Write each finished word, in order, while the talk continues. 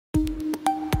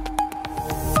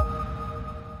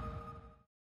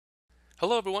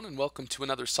Hello everyone and welcome to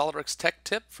another SOLIDWORKS tech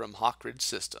tip from Hawkridge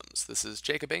Systems. This is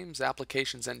Jacob Ames,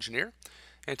 Applications Engineer,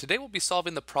 and today we'll be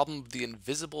solving the problem of the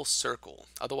invisible circle,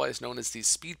 otherwise known as the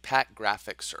SpeedPack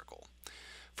graphic circle.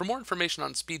 For more information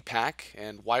on SpeedPack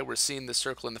and why we're seeing this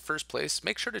circle in the first place,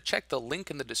 make sure to check the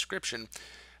link in the description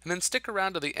and then stick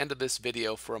around to the end of this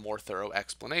video for a more thorough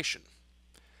explanation.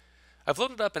 I've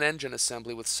loaded up an engine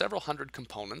assembly with several hundred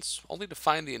components, only to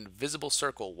find the invisible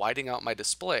circle whiting out my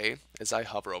display as I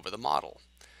hover over the model.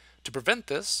 To prevent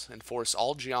this and force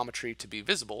all geometry to be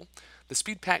visible, the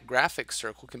SpeedPack graphics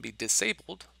circle can be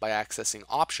disabled by accessing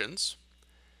Options,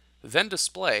 then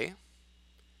Display,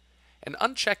 and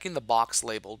unchecking the box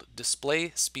labeled Display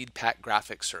SpeedPack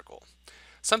graphics circle.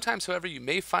 Sometimes, however, you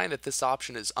may find that this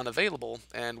option is unavailable,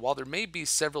 and while there may be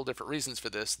several different reasons for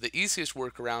this, the easiest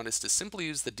workaround is to simply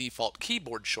use the default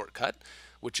keyboard shortcut,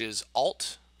 which is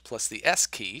Alt plus the S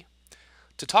key,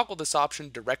 to toggle this option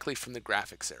directly from the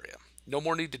graphics area. No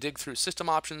more need to dig through system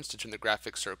options to turn the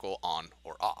graphics circle on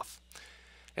or off.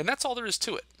 And that's all there is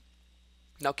to it.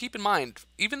 Now keep in mind,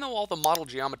 even though all the model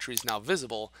geometry is now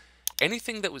visible,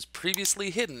 anything that was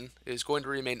previously hidden is going to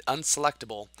remain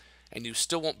unselectable, and you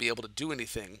still won't be able to do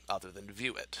anything other than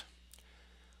view it.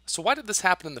 So why did this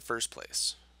happen in the first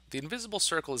place? The invisible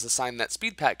circle is a sign that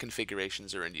SpeedPack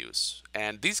configurations are in use,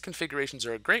 and these configurations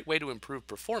are a great way to improve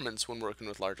performance when working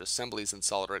with large assemblies in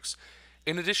SOLIDWORKS,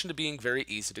 in addition to being very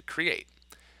easy to create.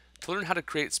 To learn how to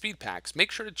create SpeedPacks,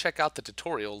 make sure to check out the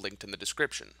tutorial linked in the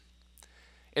description.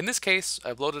 In this case,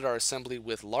 I've loaded our assembly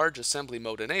with large assembly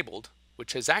mode enabled,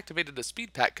 which has activated a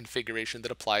SpeedPack configuration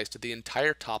that applies to the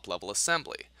entire top-level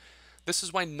assembly. This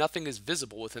is why nothing is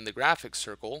visible within the graphics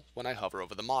circle when I hover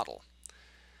over the model.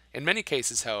 In many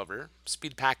cases, however,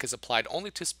 SpeedPack is applied only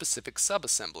to specific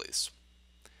subassemblies.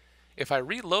 If I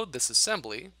reload this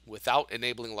assembly without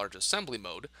enabling large assembly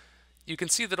mode, you can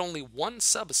see that only one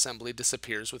subassembly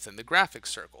disappears within the graphics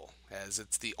circle, as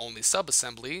it's the only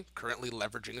subassembly currently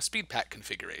leveraging a SpeedPack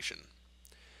configuration.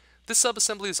 This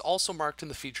subassembly is also marked in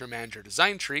the Feature Manager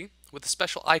design tree with a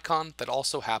special icon that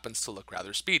also happens to look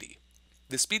rather speedy.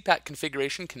 The SpeedPack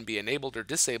configuration can be enabled or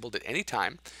disabled at any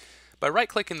time by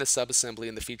right-clicking the subassembly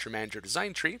in the Feature Manager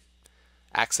design tree,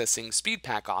 accessing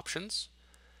SpeedPack options,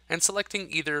 and selecting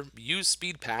either Use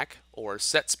SpeedPack or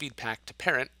Set SpeedPack to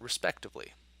Parent,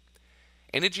 respectively.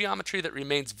 Any geometry that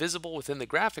remains visible within the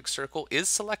graphics circle is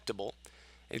selectable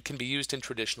and can be used in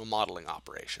traditional modeling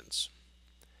operations.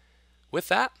 With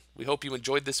that, we hope you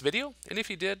enjoyed this video, and if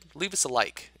you did, leave us a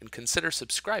like and consider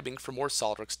subscribing for more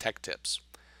SOLIDWORKS tech tips.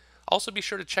 Also be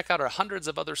sure to check out our hundreds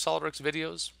of other SOLIDWORKS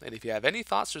videos, and if you have any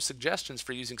thoughts or suggestions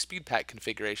for using SpeedPack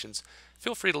configurations,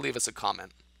 feel free to leave us a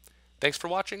comment. Thanks for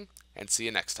watching, and see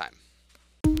you next time.